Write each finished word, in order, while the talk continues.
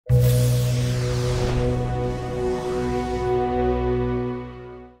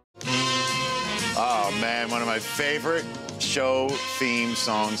my favorite show theme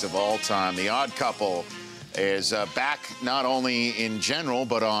songs of all time. The Odd Couple is back not only in general,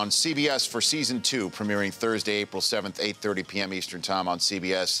 but on CBS for season 2, premiering Thursday, April 7th, 8:30 p.m. Eastern time on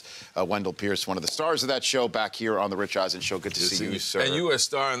CBS. Wendell Pierce, one of the stars of that show, back here on The Rich Eisen Show. Good to see you, sir. And you were a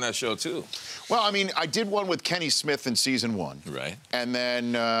star in that show, too. Well, I mean, I did one with Kenny Smith in season 1. Right. And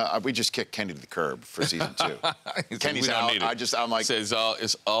then we just kicked Kenny to the curb for season 2. Kenny's out. I'm like... So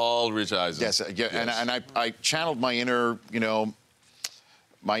it's all Rich Eisen. Yes, yeah, yes. And I channeled my inner,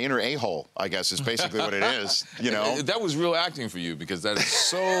 my inner a-hole, I guess, is basically what it is, That was real acting for you, because that is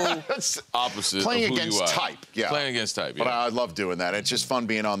so opposite Playing of who against you are. type, yeah. Playing against type, yeah. But I love doing that. It's just fun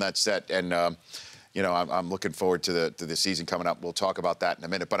being on that set, and, I'm looking forward to the season coming up. We'll talk about that in a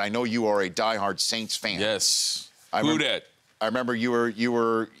minute. But I know you are a diehard Saints fan. Yes. Who dat? I remember you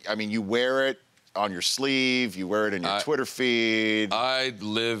wear it on your sleeve, you wear it in your Twitter feed. I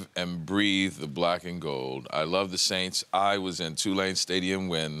live and breathe the black and gold. I love the Saints. I was in Tulane Stadium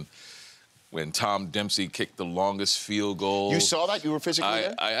when Tom Dempsey kicked the longest field goal. You saw that? You were physically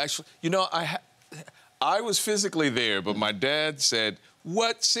there? I actually, I was physically there, but my dad said,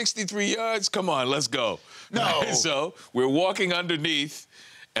 "What, 63 yards? Come on, let's go." No. So we're walking underneath,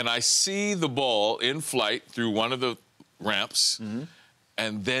 and I see the ball in flight through one of the ramps. Mm-hmm.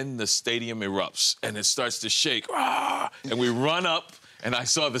 And then the stadium erupts, and it starts to shake. And we run up, and I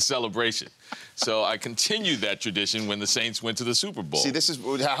saw the celebration. So I continued that tradition when the Saints went to the Super Bowl. See, this is...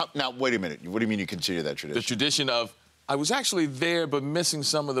 Now, wait a minute. What do you mean you continue that tradition? The tradition of, I was actually there, but missing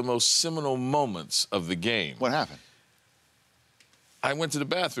some of the most seminal moments of the game. What happened? I went to the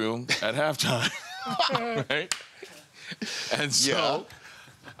bathroom at halftime, right? And so... Yeah.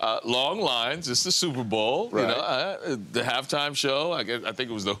 Long lines. It's the Super Bowl. Right. The halftime show. I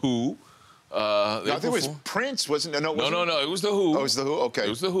think it was the Who. I think it was Prince, wasn't it? No. It was the Who. Oh, it was the Who. Okay. It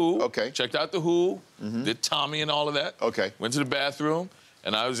was the Who. Okay. Checked out the Who. Mm-hmm. Did Tommy and all of that. Okay. Went to the bathroom,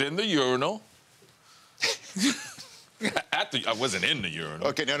 and I was in the urinal. I wasn't in the urinal.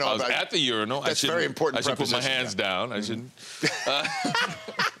 Okay, no. I was at the urinal. That's very important. I should put my hands down. Mm-hmm. I shouldn't.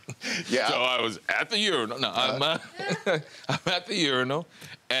 Yeah. So I was at the urinal. No, I'm at the urinal,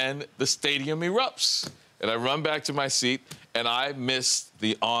 and the stadium erupts. And I run back to my seat, and I missed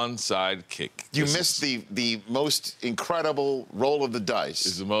the onside kick. You missed the most incredible roll of the dice.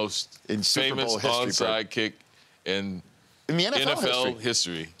 It's the most in famous onside kick in the NFL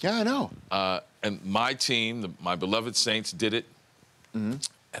history. Yeah, I know. And my team, my beloved Saints, did it. Mm-hmm.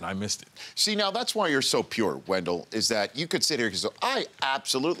 And I missed it. See, now that's why you're so pure, Wendell, is that you could sit here and say, I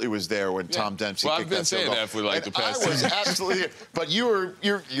absolutely was there when Tom Dempsey kicked that field goal. I've been saying that for like the past I was absolutely, but you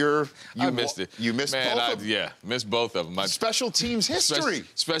I missed it. You missed both of them. Yeah, missed both of them. Special teams history.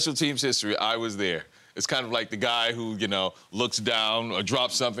 Special teams history. I was there. It's kind of like the guy who, looks down or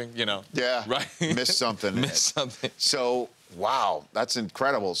drops something, Yeah. Right? Missed something. Missed something. So, wow, that's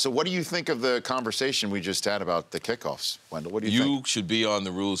incredible. So what do you think of the conversation we just had about the kickoffs, Wendell? What do you think? You should be on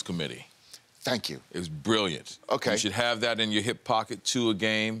the rules committee. Thank you. It was brilliant. Okay. You should have that in your hip pocket, a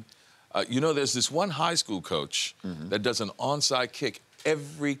game. There's this one high school coach that does an onside kick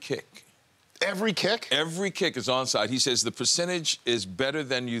every kick. Every kick? Every kick is onside. He says the percentage is better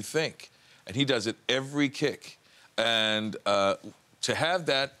than you think. And he does it every kick. And to have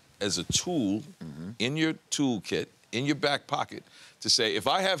that as a tool in your toolkit, in your back pocket, to say, if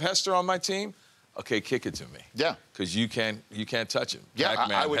I have Hester on my team, okay, kick it to me. Yeah. Because you can't touch him. Yeah,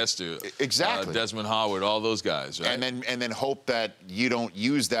 Pac-Man, Hester, exactly. Desmond Howard, all those guys, right? And then hope that you don't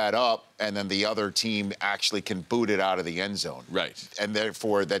use that up, and then the other team actually can boot it out of the end zone. Right. And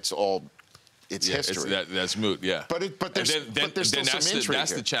therefore, that's all. It's history. That's moot, yeah. But there's still some intrigue.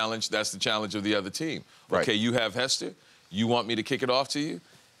 That's the challenge. That's the challenge of the other team. Right. Okay, you have Hester. You want me to kick it off to you?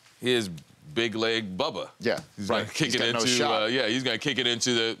 Here's big leg Bubba. Yeah, he's gonna kick it into. He's gonna kick it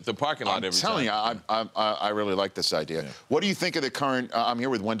into the parking lot every time. I'm telling you, I really like this idea. Yeah. What do you think of the current? I'm here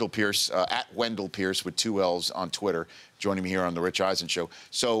with Wendell Pierce at Wendell Pierce with 2 L's on Twitter, joining me here on the Rich Eisen Show.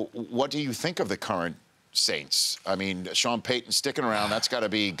 So, what do you think of the current Saints? I mean, Sean Payton sticking around, that's got to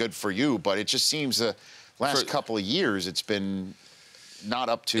be good for you, but it just seems the last couple of years it's been not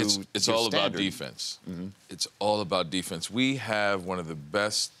up to It's all about defense. Mm-hmm. It's all about defense. We have one of the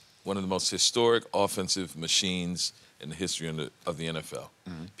most historic offensive machines in the history of the NFL.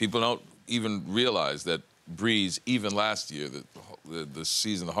 Mm-hmm. People don't even realize that Breeze, even last year,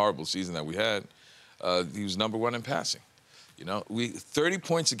 the horrible season that we had, he was #1 in passing. 30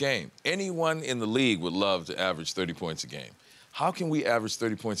 points a game. Anyone in the league would love to average 30 points a game. How can we average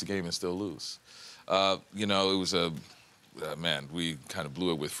 30 points a game and still lose? It was man, we kind of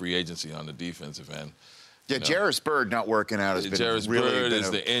blew it with free agency on the defensive end. Yeah, Jarvis Bird not working out has been Jarvis really Bird is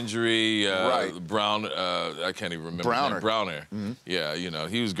the injury. Right. Brown, I can't even remember. Browner. Browner. Yeah,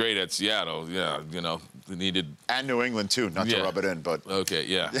 he was great at Seattle. Yeah, needed. And New England, too, not to rub it in, but. Okay,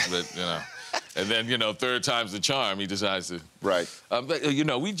 yeah, but, And then, third time's the charm. He decides to. Right. But,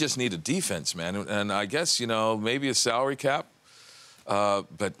 we just need a defense, man. And I guess, maybe a salary cap.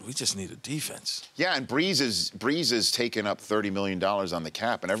 But we just need a defense. Yeah, and Breeze is taking up $30 million on the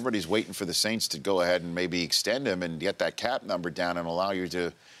cap, and everybody's waiting for the Saints to go ahead and maybe extend him and get that cap number down and allow you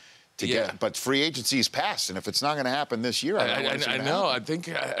to get. But free agency is passed, and if it's not going to happen this year, I know. I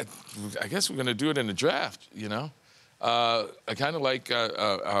guess we're going to do it in the draft. I kind of like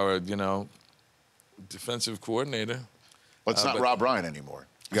our defensive coordinator. Well, it's not Rob Ryan anymore.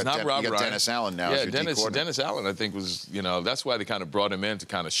 You got Dennis Allen now. Yeah, Dennis Allen, I think, was, that's why they kind of brought him in to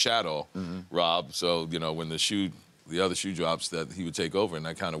kind of shadow Rob. So, when the other shoe drops, that he would take over, and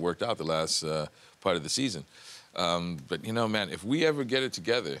that kind of worked out the last part of the season. But, man, if we ever get it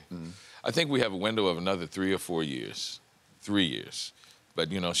together, I think we have a window of another 3 or 4 years. 3 years. But,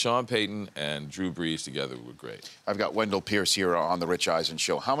 Sean Payton and Drew Brees together were great. I've got Wendell Pierce here on the Rich Eisen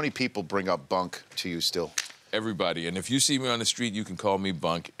Show. How many people bring up bunk to you still? Everybody. And if you see me on the street, you can call me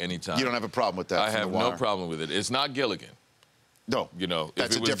Bunk anytime. You don't have a problem with that? I have no problem with it. It's not Gilligan. No.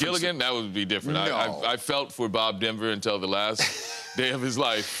 If it was Gilligan, that would be different. No. I felt for Bob Denver until the last day of his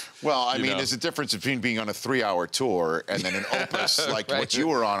life. Well, I mean, there's a difference between being on a 3-hour tour and then an opus like what you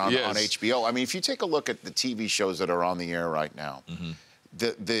were on HBO. I mean, if you take a look at the TV shows that are on the air right now,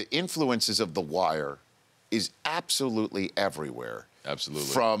 the influences of The Wire is absolutely everywhere. Absolutely.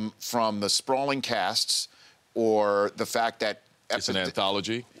 From the sprawling casts, or the fact that it's an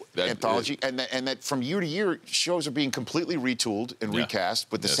anthology. And that from year to year, shows are being completely retooled and recast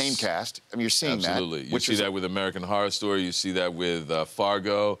with the same cast. I mean, you're seeing that. Absolutely. You see that with American Horror Story. You see that with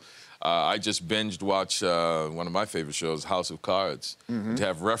Fargo. I just binged watch one of my favorite shows, House of Cards. To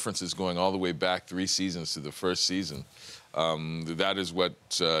have references going all the way back 3 seasons to the first season. That is what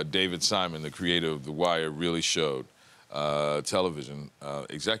David Simon, the creator of The Wire, really showed television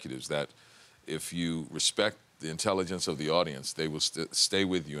executives, that if you respect the intelligence of the audience, they will stay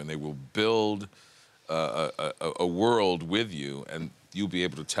with you, and they will build a world with you, and you'll be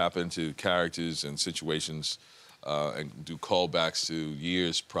able to tap into characters and situations and do callbacks to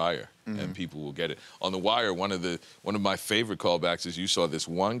years prior, and people will get it. On The Wire, one of my favorite callbacks is you saw this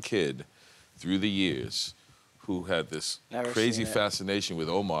one kid through the years who had this crazy fascination with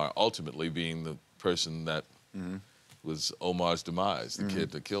Omar, ultimately being the person that was Omar's demise, the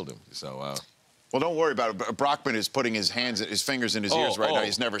kid that killed him. So. Well, don't worry about it. Brockman is putting his fingers in his ears right now.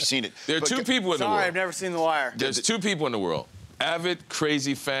 He's never seen it. There are 2 people in the world. Sorry, I've never seen The Wire. There's 2 people in the world: avid,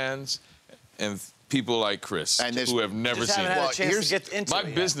 crazy fans, and people like Chris, who have never seen it. Well, here's to get into my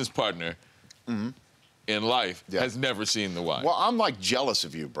business partner in life has never seen The Wire. Well, I'm like jealous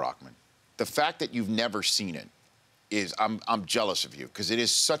of you, Brockman. The fact that you've never seen it is, I'm jealous of you, because it is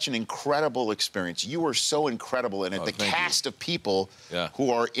such an incredible experience. You are so incredible in it. The cast of people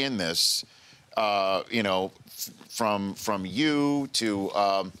who are in this. From you to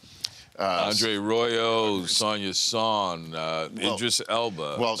Andre Royo, Sonia Son, Idris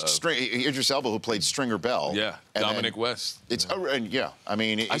Elba. Well, Idris Elba, who played Stringer Bell. Yeah, Dominic West. I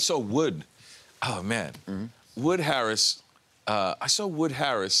mean, I saw Wood. Oh man, Wood Harris. I saw Wood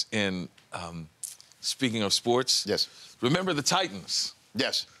Harris in. Speaking of sports. Yes. Remember the Titans.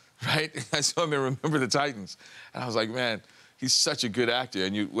 Yes. Right. I saw him in Remember the Titans, and I was like, man. He's such a good actor,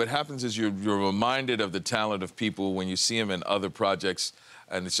 and what happens is you're reminded of the talent of people when you see him in other projects,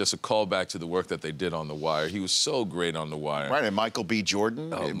 and it's just a callback to the work that they did on The Wire. He was so great on The Wire. Right, and Michael B.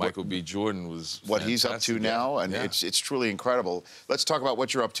 Jordan. Oh, Michael B. Jordan was what he's up to now, and it's truly incredible. Let's talk about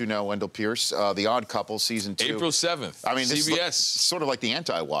what you're up to now, Wendell Pierce. The Odd Couple, season 2. April 7th. I mean, CBS. Sort of like the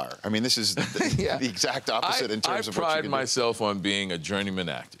anti-Wire. I mean, this is the exact opposite in terms of what you I can pride myself on being a journeyman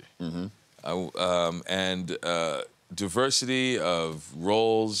actor. Diversity of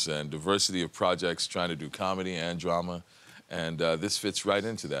roles and diversity of projects, trying to do comedy and drama. And this fits right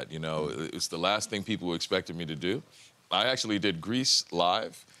into that. It's the last thing people expected me to do. I actually did Grease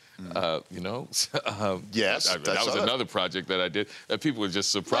live. Yes, that was another project that I did that people were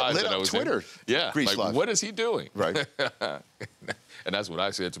just surprised that I was Twitter. in. Yeah, Grease live. What is he doing? Right. And that's what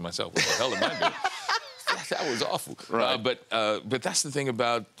I said to myself. What the hell am I doing? That was awful. Right. But that's the thing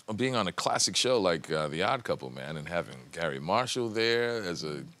about being on a classic show like The Odd Couple, man, and having Gary Marshall there as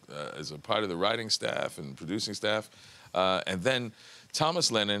a part of the writing staff and producing staff, and then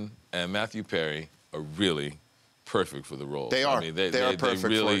Thomas Lennon and Matthew Perry are really perfect for the role. They are. I mean, they are perfect for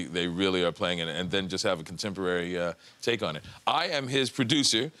it. They really are playing it, and then just have a contemporary take on it. I am his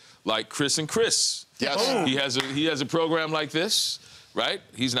producer, like Chris and Chris. Yes. Oh. He has a program like this, right?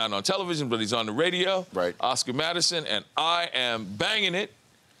 He's not on television, but he's on the radio. Right. Oscar Madison, and I am banging it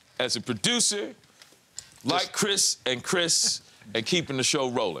as a producer, like Chris and Chris, and keeping the show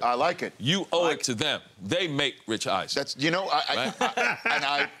rolling. I like it. You owe it to them. They make Rich Eisen. That's I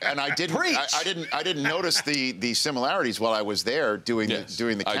didn't notice the similarities while I was there doing the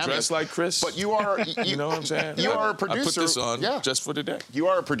cameos. I dress like Chris. But you are you know what I'm saying? You are a producer. I put this on just for today. You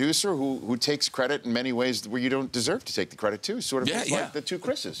are a producer who takes credit in many ways where you don't deserve to take the credit too. Sort of like the two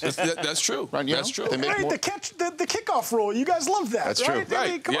Chris's. That's true. Right, that's true. Right, the kickoff role. You guys love that. That's right? true.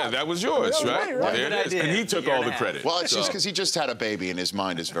 Right. Yeah, that was yours, right? Right. There it is. And he took all the credit. Well, it's just because he just had a baby and his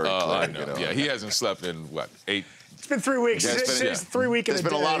mind is very clear. I know. You know? Yeah, he hasn't slept in, what, 8? It's been 3 weeks. Yeah, It's 3 weeks. There's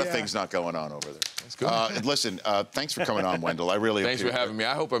been a lot of things not going on over there. That's good. Listen, thanks for coming on, Wendell. I really Thanks for appreciate having me.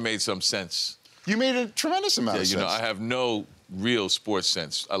 I hope I made some sense. You made a tremendous amount of You sense. know, I have no real sports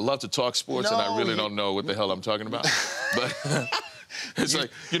sense. I love to talk sports, and I really don't know what the hell I'm talking about. But it's like,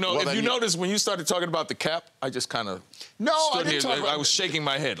 you know, if you notice, when you started talking about the cap, I just kind of stood here. I was shaking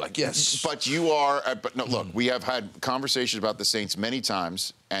my head like, yes. But you are, but no, look, we have had conversations about the Saints many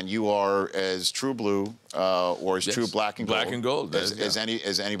times, and you are as true blue or as true black and gold. Black and gold.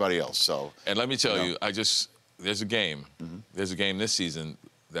 As anybody else. So. And let me tell you, there's a game. There's a game this season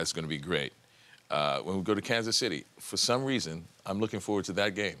that's going to be great. When we go to Kansas City, for some reason, I'm looking forward to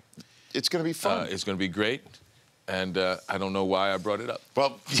that game. It's going to be fun. It's going to be great. And I don't know why I brought it up.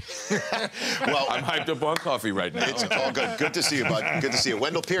 Well, I'm hyped up on coffee right now. It's all good. Good to see you, bud. Good to see you.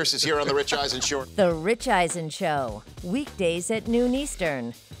 Wendell Pierce is here on The Rich Eisen Show. The Rich Eisen Show, weekdays at noon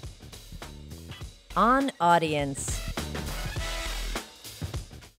Eastern. On Audience.